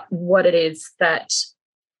what it is that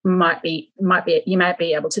might be you might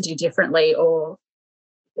be able to do differently, or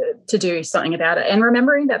to do something about it. And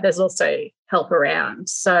remembering that there's also help around.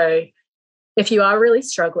 So if you are really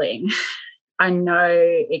struggling, I know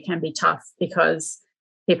it can be tough because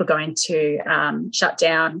people are going to shut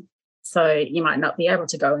down. So you might not be able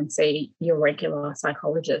to go and see your regular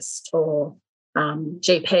psychologist or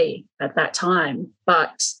GP at that time,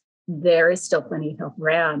 but there is still plenty of help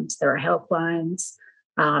around. There are helplines.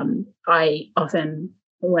 I often,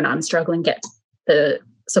 when I'm struggling, get the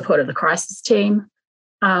support of the crisis team.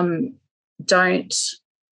 Don't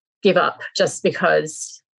give up just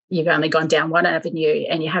because you've only gone down one avenue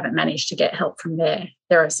and you haven't managed to get help from there.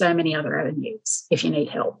 There are so many other avenues if you need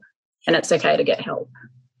help, and it's okay to get help.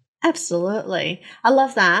 Absolutely. I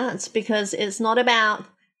love that, because it's not about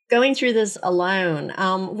going through this alone.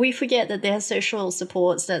 We forget that there are social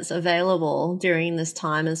supports that's available during this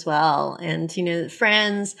time as well. And,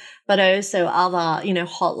 friends, but also other,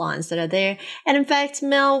 hotlines that are there. And in fact,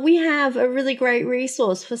 Mel, we have a really great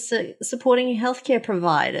resource for supporting healthcare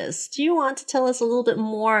providers. Do you want to tell us a little bit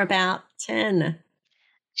more about TEN?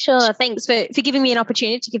 Sure. Thanks for giving me an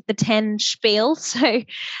opportunity to give the TEN spiel. So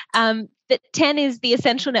the TEN is the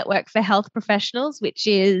Essential Network for Health Professionals, which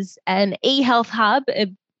is an e-health hub,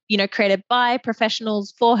 created by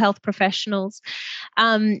professionals for health professionals.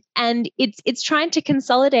 And it's trying to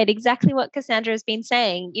consolidate exactly what Cassandra has been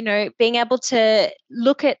saying, being able to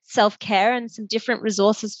look at self-care and some different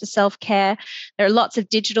resources for self-care. There are lots of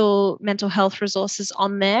digital mental health resources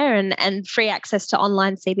on there, and free access to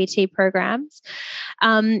online CBT programs.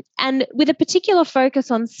 And with a particular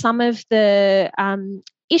focus on some of the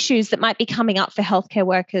issues that might be coming up for healthcare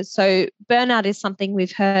workers. So burnout is something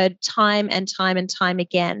we've heard time and time and time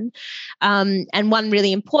again. And one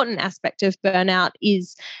really important aspect of burnout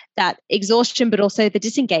is that exhaustion, but also the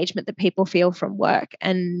disengagement that people feel from work,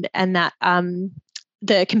 and that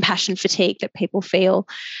the compassion fatigue that people feel.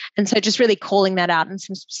 And so just really calling that out in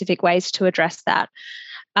some specific ways to address that.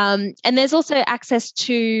 And there's also access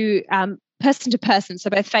to person to person, so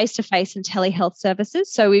both face-to-face and telehealth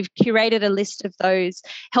services. So we've curated a list of those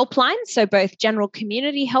helplines, so both general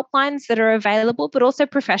community helplines that are available, but also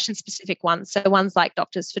profession-specific ones. So ones like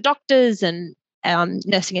Doctors for Doctors and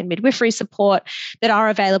nursing and midwifery support that are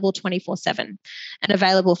available 24/7 and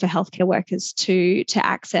available for healthcare workers to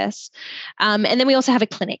access. And then we also have a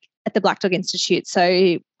clinic at the Black Dog Institute.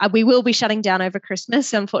 So we will be shutting down over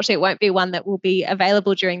Christmas. Unfortunately, it won't be one that will be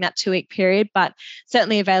available during that 2-week period, but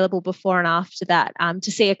certainly available before and after that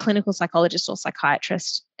to see a clinical psychologist or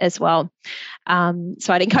psychiatrist as well.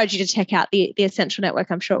 So I'd encourage you to check out the Essential Network.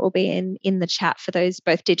 I'm sure it will be in the chat for those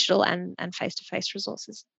both digital and face-to-face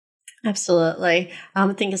resources. Absolutely.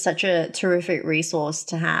 I think it's such a terrific resource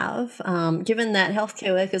to have, given that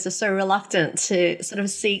healthcare workers are so reluctant to sort of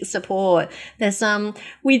seek support.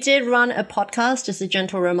 We did run a podcast, just a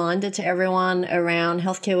gentle reminder to everyone around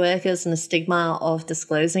healthcare workers and the stigma of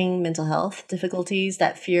disclosing mental health difficulties,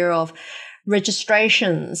 that fear of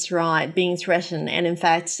registrations, right, being threatened. And in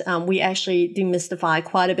fact, we actually demystify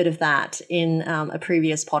quite a bit of that in a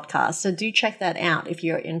previous podcast. So do check that out if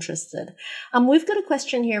you're interested. We've got a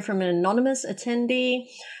question here from an anonymous attendee.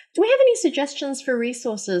 Do we have any suggestions for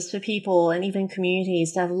resources for people and even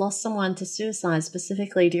communities that have lost someone to suicide,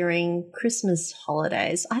 specifically during Christmas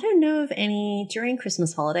holidays? I don't know of any during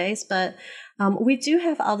Christmas holidays, but we do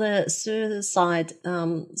have other suicide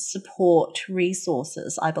support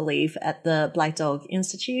resources, I believe, at the Black Dog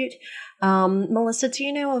Institute. Melissa, do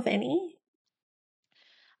you know of any?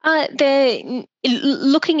 They're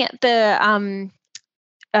looking at the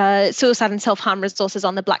suicide and self-harm resources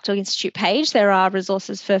on the Black Dog Institute page. There are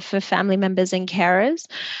resources for family members and carers,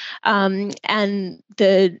 and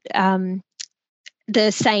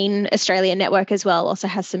the Sane Australia Network as well also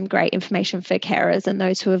has some great information for carers and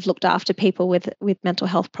those who have looked after people with mental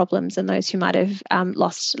health problems and those who might have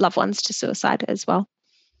lost loved ones to suicide as well.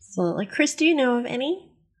 Absolutely. Chris, do you know of any?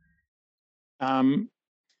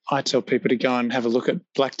 I tell people to go and have a look at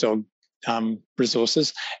Black Dog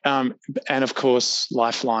resources. And of course,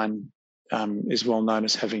 Lifeline is well known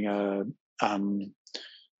as having a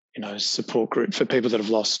support group for people that have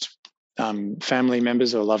lost family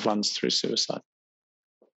members or loved ones through suicide.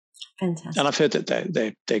 Fantastic. And I've heard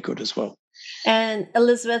that they're good as well. And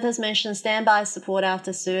Elizabeth has mentioned standby support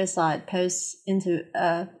after suicide,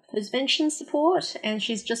 post-intervention support, and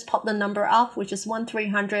she's just popped the number up, which is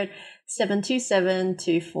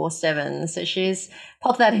 1300-727-247. So she's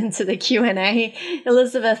popped that into the Q&A.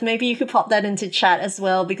 Elizabeth, maybe you could pop that into chat as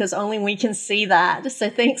well, because only we can see that. So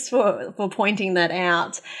thanks for pointing that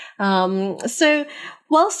out. So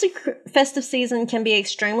whilst the festive season can be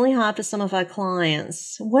extremely hard for some of our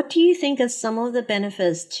clients, what do you think are some of the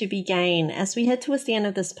benefits to be gained as we head towards the end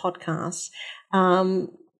of this podcast?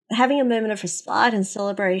 Having a moment of respite and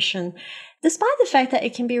celebration, despite the fact that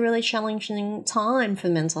it can be a really challenging time for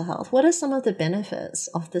mental health. What are some of the benefits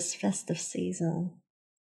of this festive season?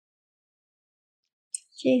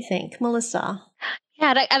 What do you think, Melissa?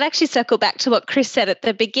 Yeah, I'd actually circle back to what Chris said at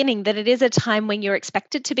the beginning, that it is a time when you're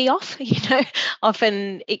expected to be off.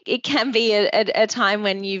 Often it can be a time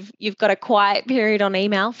when you've got a quiet period on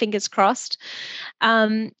email, fingers crossed.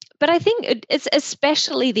 But I think it's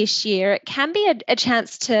especially this year, it can be a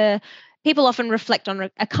chance to, people often reflect on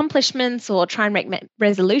accomplishments or try and make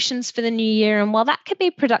resolutions for the new year. And while that could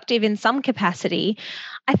be productive in some capacity,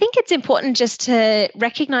 I think it's important just to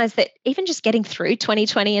recognize that even just getting through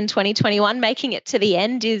 2020 and 2021, making it to the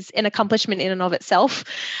end is an accomplishment in and of itself.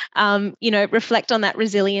 Reflect on that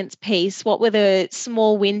resilience piece. What were the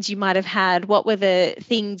small wins you might have had? What were the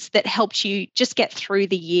things that helped you just get through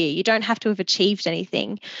the year? You don't have to have achieved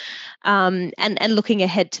anything. And looking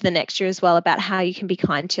ahead to the next year as well about how you can be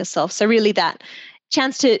kind to yourself. So really that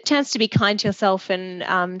chance to be kind to yourself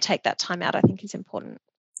and take that time out, I think, is important.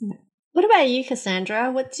 What about you,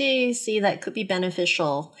 Cassandra? What do you see that could be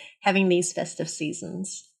beneficial having these festive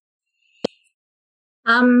seasons?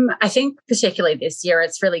 I think particularly this year,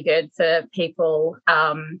 it's really good for people,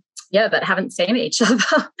 that haven't seen each other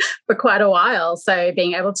for quite a while. So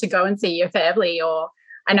being able to go and see your family, or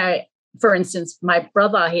I know, for instance, my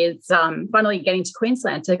brother, he's finally getting to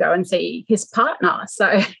Queensland to go and see his partner.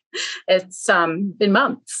 So it's been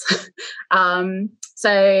months.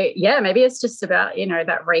 Maybe it's just about,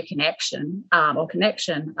 that reconnection or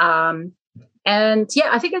connection. I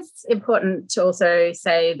think it's important to also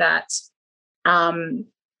say that,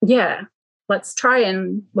 let's try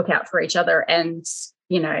and look out for each other and,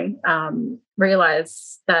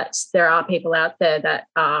 realize that there are people out there that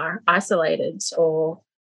are isolated or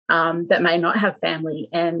that may not have family,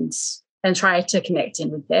 and try to connect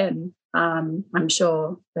in with them. I'm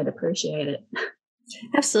sure they'd appreciate it.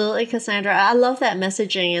 Absolutely, Cassandra. I love that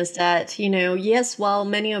messaging is that, yes, while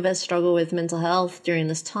many of us struggle with mental health during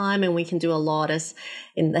this time, and we can do a lot as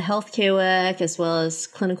in the healthcare work as well as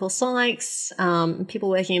clinical psychs, people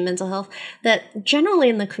working in mental health, that generally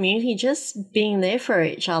in the community, just being there for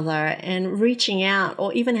each other and reaching out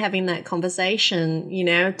or even having that conversation,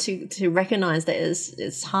 to recognize that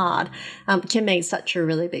it's hard, can make such a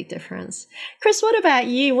really big difference. Chris, what about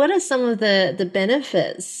you? What are some of the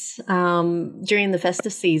benefits during the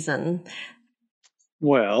festive season?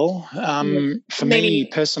 Well, for me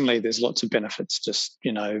personally, there's lots of benefits. Just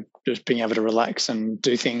being able to relax and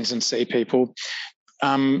do things and see people.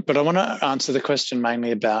 But I want to answer the question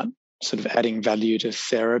mainly about sort of adding value to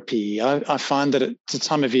therapy. I find that it's a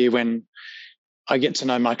time of year when I get to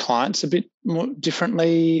know my clients a bit more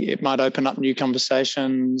differently. It might open up new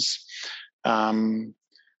conversations. I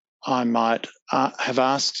might have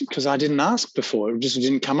asked, because I didn't ask before, it just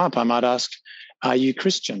didn't come up. I might ask, "Are you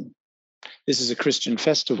Christian? This is a Christian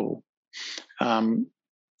festival."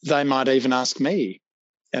 They might even ask me,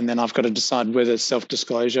 and then I've got to decide whether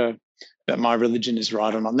self-disclosure about my religion is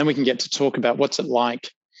right or not. And then we can get to talk about what's it like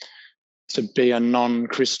to be a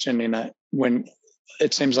non-Christian when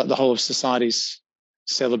it seems like the whole of society's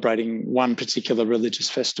celebrating one particular religious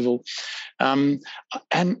festival. And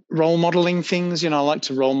role modeling things, I like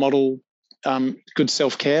to role model good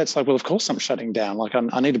self-care. It's like, well, of course I'm shutting down. Like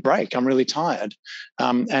I need a break. I'm really tired.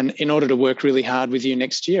 And in order to work really hard with you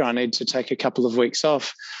next year, I need to take a couple of weeks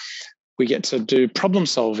off. We get to do problem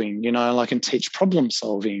solving, and teach problem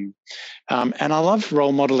solving. And I love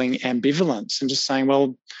role modeling ambivalence and just saying,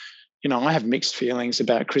 well, I have mixed feelings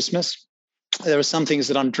about Christmas. There are some things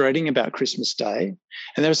that I'm dreading about Christmas Day,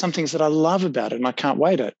 and there are some things that I love about it, and I can't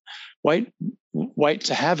wait to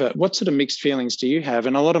have it. What sort of mixed feelings do you have?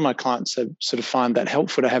 And a lot of my clients have sort of find that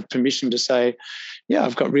helpful to have permission to say, yeah,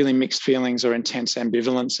 I've got really mixed feelings or intense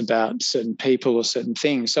ambivalence about certain people or certain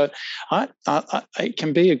things. So it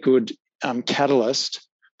can be a good catalyst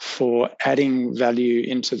for adding value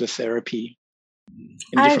into the therapy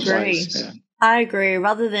in different ways. Yeah. I agree.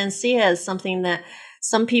 Rather than see it as something that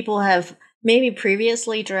some people have maybe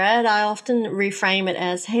previously dread, I often reframe it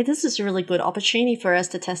as, hey, this is a really good opportunity for us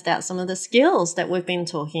to test out some of the skills that we've been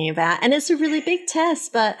talking about. And it's a really big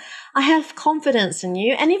test, but I have confidence in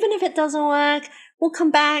you. And even if it doesn't work, we'll come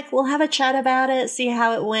back, we'll have a chat about it, see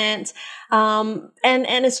how it went. And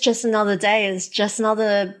it's just another day. It's just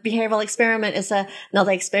another behavioral experiment. It's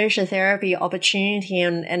another exposure therapy opportunity.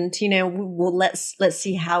 And we'll let's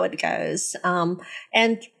see how it goes. And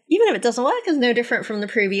even if it doesn't work, it's no different from the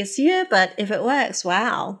previous year. But if it works,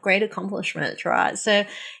 wow, great accomplishment, right? So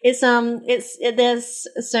there's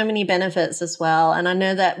so many benefits as well. And I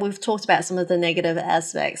know that we've talked about some of the negative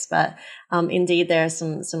aspects, but indeed there are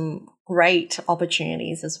some great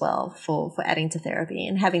opportunities as well for adding to therapy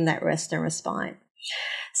and having that rest and respite.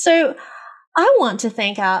 So I want to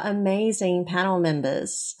thank our amazing panel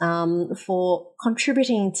members for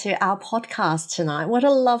contributing to our podcast tonight. What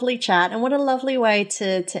a lovely chat and what a lovely way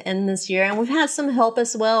to end this year. And we've had some help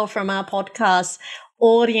as well from our podcast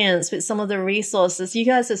audience with some of the resources. You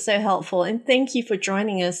guys are so helpful, and thank you for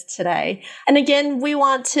joining us today. And again, we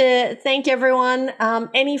want to thank everyone.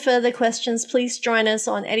 Any further questions, please join us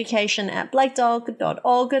on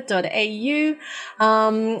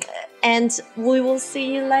education@blackdog.org.au. And we will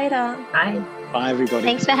see you later. Bye. Bye, everybody.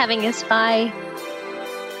 Thanks for having us. Bye.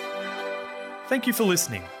 Thank you for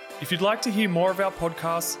listening. If you'd like to hear more of our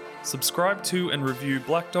podcasts, subscribe to and review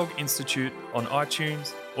Black Dog Institute on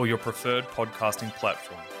iTunes or your preferred podcasting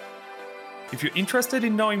platform. If you're interested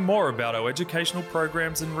in knowing more about our educational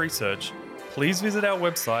programs and research, please visit our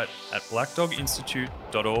website at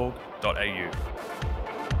blackdoginstitute.org.au.